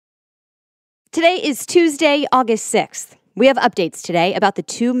Today is Tuesday, August 6th. We have updates today about the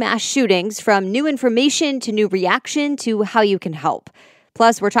two mass shootings, from new information to new reaction to how you can help.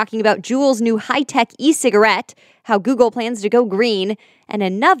 Plus, we're talking about JUUL's new high-tech e-cigarette, how Google plans to go green, and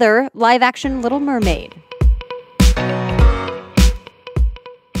another live-action Little Mermaid.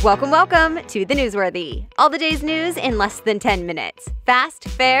 Welcome to The Newsworthy. All the day's news in less than 10 minutes. Fast,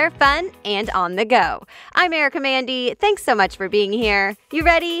 fair, fun, and on the go. I'm Erica Mandy. Thanks so much for being here. You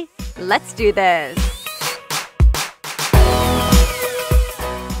ready? Let's do this.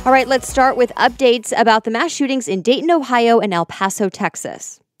 All right, let's start with updates about the mass shootings in Dayton, Ohio, and El Paso,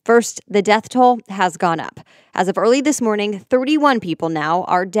 Texas. First, the death toll has gone up. As of early this morning, 31 people now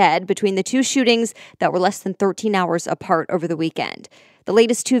are dead between the two shootings that were less than 13 hours apart over the weekend. The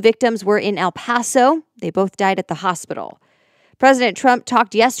latest two victims were in El Paso. They both died at the hospital. President Trump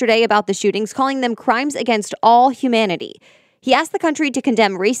talked yesterday about the shootings, calling them crimes against all humanity. He asked the country to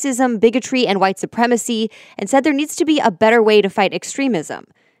condemn racism, bigotry, and white supremacy, and said there needs to be a better way to fight extremism.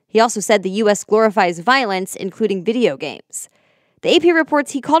 He also said the U.S. glorifies violence, including video games. The AP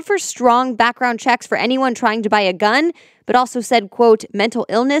reports he called for strong background checks for anyone trying to buy a gun, but also said, quote, mental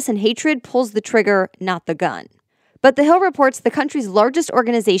illness and hatred pulls the trigger, not the gun. But The Hill reports the country's largest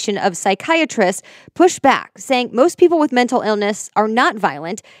organization of psychiatrists pushed back, saying most people with mental illness are not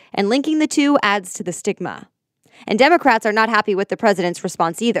violent, and linking the two adds to the stigma. And Democrats are not happy with the president's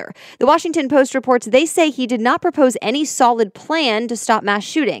response either. The Washington Post reports they say he did not propose any solid plan to stop mass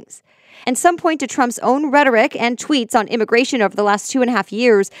shootings. And some point to Trump's own rhetoric and tweets on immigration over the last 2.5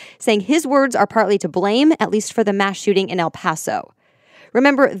 years, saying his words are partly to blame, at least for the mass shooting in El Paso.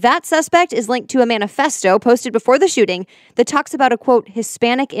 Remember, that suspect is linked to a manifesto posted before the shooting that talks about a, quote,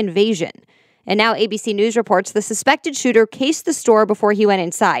 Hispanic invasion. And now ABC News reports the suspected shooter cased the store before he went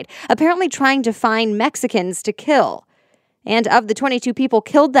inside, apparently trying to find Mexicans to kill. And of the 22 people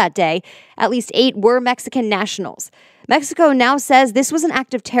killed that day, at least 8 were Mexican nationals. Mexico now says this was an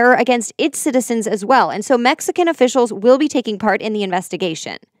act of terror against its citizens as well, and so Mexican officials will be taking part in the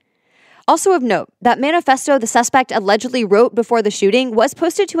investigation. Also of note, that manifesto the suspect allegedly wrote before the shooting was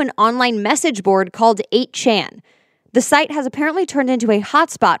posted to an online message board called 8chan. The site has apparently turned into a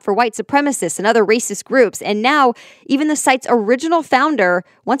hotspot for white supremacists and other racist groups, and now even the site's original founder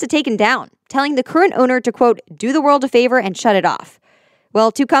wants it taken down, telling the current owner to, quote, do the world a favor and shut it off.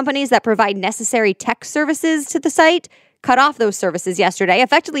 Well, 2 companies that provide necessary tech services to the site cut off those services yesterday,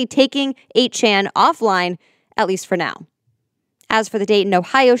 effectively taking 8chan offline, at least for now. As for the Dayton,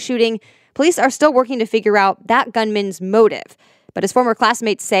 Ohio shooting, police are still working to figure out that gunman's motive. But his former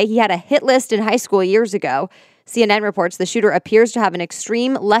classmates say he had a hit list in high school years ago. CNN reports the shooter appears to have an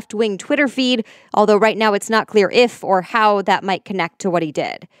extreme left-wing Twitter feed, although right now it's not clear if or how that might connect to what he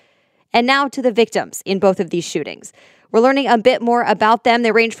did. And now to the victims in both of these shootings. We're learning a bit more about them.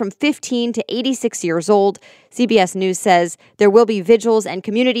 They range from 15 to 86 years old. CBS News says there will be vigils and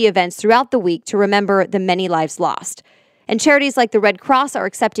community events throughout the week to remember the many lives lost. And charities like the Red Cross are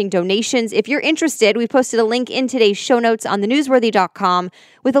accepting donations. If you're interested, we posted a link in today's show notes on thenewsworthy.com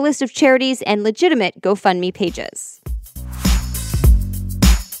with a list of charities and legitimate GoFundMe pages.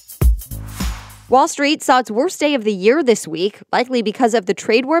 Wall Street saw its worst day of the year this week, likely because of the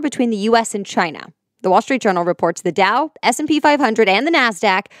trade war between the U.S. and China. The Wall Street Journal reports the Dow, S&P 500, and the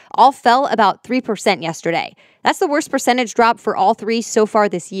NASDAQ all fell about 3% yesterday. That's the worst percentage drop for all three so far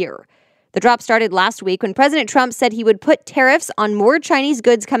this year. The drop started last week when President Trump said he would put tariffs on more Chinese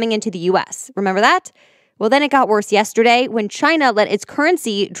goods coming into the U.S. Remember that? Well, then it got worse yesterday when China let its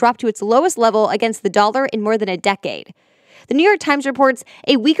currency drop to its lowest level against the dollar in more than a decade. The New York Times reports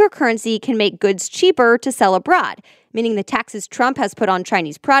a weaker currency can make goods cheaper to sell abroad, meaning the taxes Trump has put on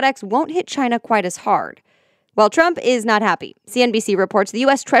Chinese products won't hit China quite as hard. Well, Trump is not happy. CNBC reports the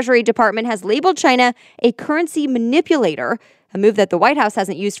U.S. Treasury Department has labeled China a currency manipulator, a move that the White House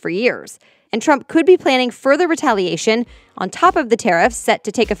hasn't used for years. And Trump could be planning further retaliation on top of the tariffs set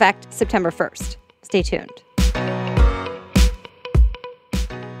to take effect September 1st. Stay tuned.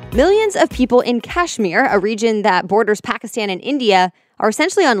 Millions of people in Kashmir, a region that borders Pakistan and India, are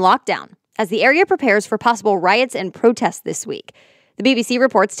essentially on lockdown as the area prepares for possible riots and protests this week. The BBC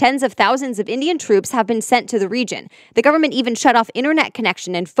reports tens of thousands of Indian troops have been sent to the region. The government even shut off internet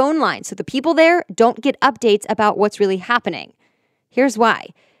connection and phone lines so the people there don't get updates about what's really happening. Here's why.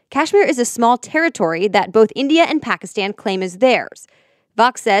 Kashmir is a small territory that both India and Pakistan claim is theirs.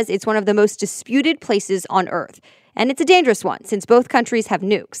 Vox says it's one of the most disputed places on Earth, and it's a dangerous one since both countries have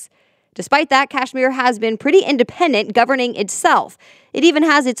nukes. Despite that, Kashmir has been pretty independent, governing itself. It even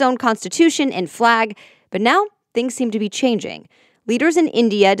has its own constitution and flag, but now things seem to be changing. Leaders in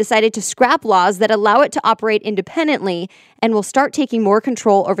India decided to scrap laws that allow it to operate independently and will start taking more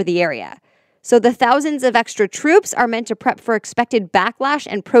control over the area. So the thousands of extra troops are meant to prep for expected backlash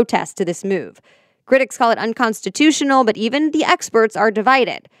and protest to this move. Critics call it unconstitutional, but even the experts are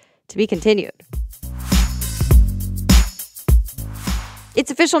divided. To be continued. It's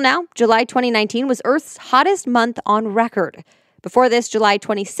official now. July 2019 was Earth's hottest month on record. Before this, July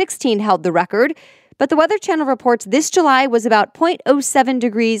 2016 held the record, but the Weather Channel reports this July was about 0.07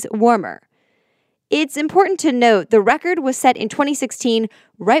 degrees warmer. It's important to note the record was set in 2016,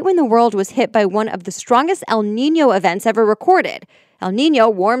 right when the world was hit by one of the strongest El Niño events ever recorded. El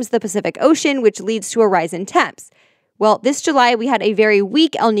Niño warms the Pacific Ocean, which leads to a rise in temps. Well, this July we had a very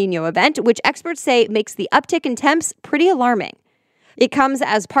weak El Niño event, which experts say makes the uptick in temps pretty alarming. It comes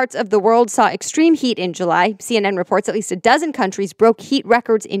as parts of the world saw extreme heat in July. CNN reports at least a dozen countries broke heat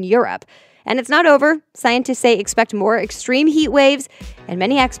records in Europe. And it's not over. Scientists say expect more extreme heat waves, and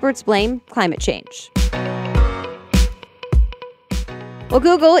many experts blame climate change. Well,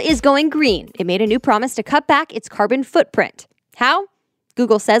 Google is going green. It made a new promise to cut back its carbon footprint. How?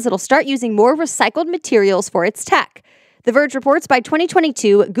 Google says it'll start using more recycled materials for its tech. The Verge reports by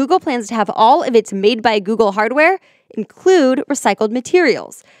 2022, Google plans to have all of its made by Google hardware include recycled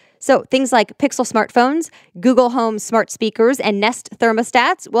materials. So things like Pixel smartphones, Google Home smart speakers, and Nest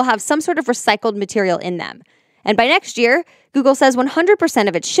thermostats will have some sort of recycled material in them. And by next year, Google says 100%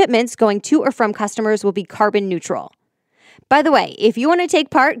 of its shipments going to or from customers will be carbon neutral. By the way, if you want to take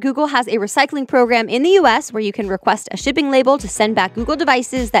part, Google has a recycling program in the US where you can request a shipping label to send back Google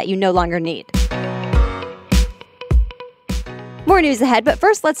devices that you no longer need. More news ahead, but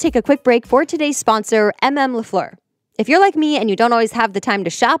first let's take a quick break for today's sponsor, MM LaFleur. If you're like me and you don't always have the time to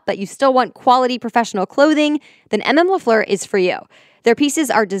shop, but you still want quality professional clothing, then MM LaFleur is for you. Their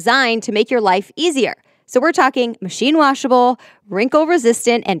pieces are designed to make your life easier. So we're talking machine washable, wrinkle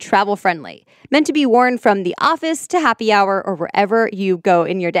resistant, and travel friendly. Meant to be worn from the office to happy hour or wherever you go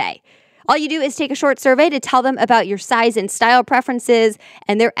in your day. All you do is take a short survey to tell them about your size and style preferences,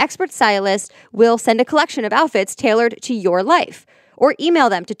 and their expert stylist will send a collection of outfits tailored to your life. Or email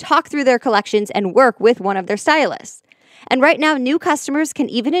them to talk through their collections and work with one of their stylists. And right now, new customers can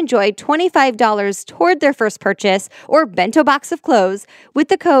even enjoy $25 toward their first purchase or bento box of clothes with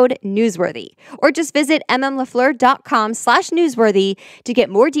the code Newsworthy. Or just visit mmlafleur.com/newsworthy to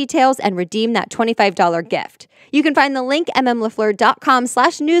get more details and redeem that $25 gift. You can find the link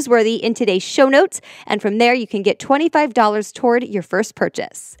mmlafleur.com/newsworthy in today's show notes, and from there you can get $25 toward your first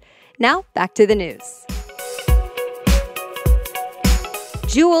purchase. Now, back to the news.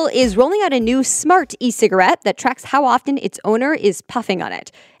 JUUL is rolling out a new smart e-cigarette that tracks how often its owner is puffing on it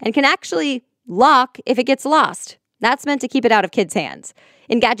and can actually lock if it gets lost. That's meant to keep it out of kids' hands.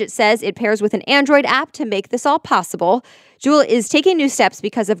 Engadget says it pairs with an Android app to make this all possible. JUUL is taking new steps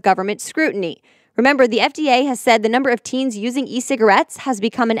because of government scrutiny. Remember, the FDA has said the number of teens using e-cigarettes has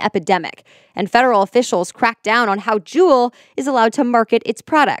become an epidemic, and federal officials crack down on how JUUL is allowed to market its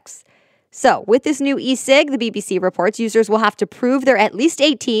products. So, with this new e-cig, the BBC reports users will have to prove they're at least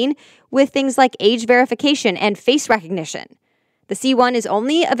 18 with things like age verification and face recognition. The C1 is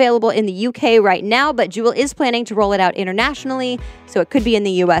only available in the UK right now, but JUUL is planning to roll it out internationally, so it could be in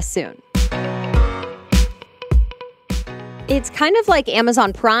the US soon. It's kind of like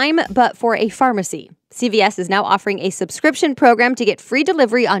Amazon Prime, but for a pharmacy. CVS is now offering a subscription program to get free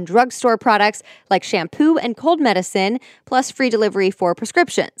delivery on drugstore products like shampoo and cold medicine, plus free delivery for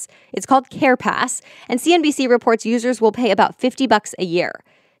prescriptions. It's called CarePass, and CNBC reports users will pay about $50 a year.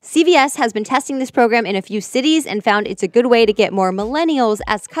 CVS has been testing this program in a few cities and found it's a good way to get more millennials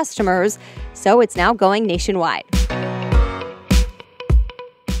as customers, so it's now going nationwide.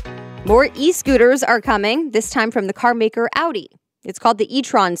 More e-scooters are coming, this time from the car maker Audi. It's called the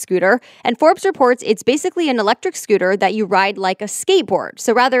e-tron scooter, and Forbes reports it's basically an electric scooter that you ride like a skateboard.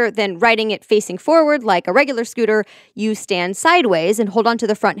 So rather than riding it facing forward like a regular scooter, you stand sideways and hold onto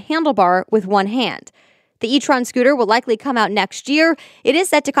the front handlebar with one hand. The e-tron scooter will likely come out next year. It is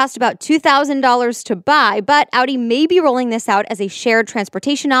set to cost about $2,000 to buy, but Audi may be rolling this out as a shared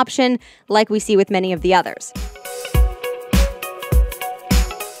transportation option like we see with many of the others.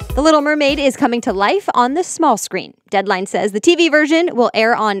 The Little Mermaid is coming to life on the small screen. Deadline says the TV version will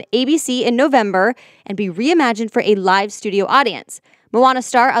air on ABC in November and be reimagined for a live studio audience. Moana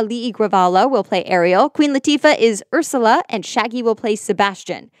star Ali'i Gravala will play Ariel, Queen Latifah is Ursula, and Shaggy will play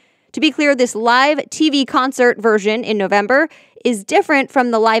Sebastian. To be clear, this live TV concert version in November is different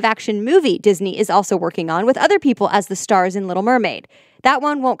from the live-action movie Disney is also working on with other people as the stars in Little Mermaid. That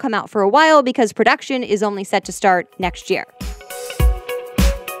one won't come out for a while because production is only set to start next year.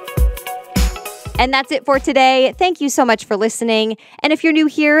 And that's it for today. Thank you so much for listening. And if you're new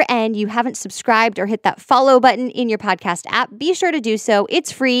here and you haven't subscribed or hit that follow button in your podcast app, be sure to do so.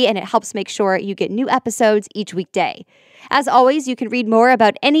 It's free and it helps make sure you get new episodes each weekday. As always, you can read more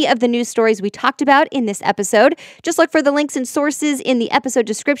about any of the news stories we talked about in this episode. Just look for the links and sources in the episode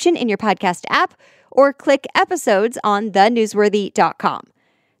description in your podcast app or click episodes on thenewsworthy.com.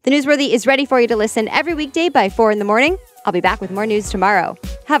 The Newsworthy is ready for you to listen every weekday by 4 in the morning. I'll be back with more news tomorrow.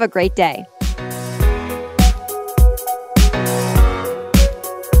 Have a great day.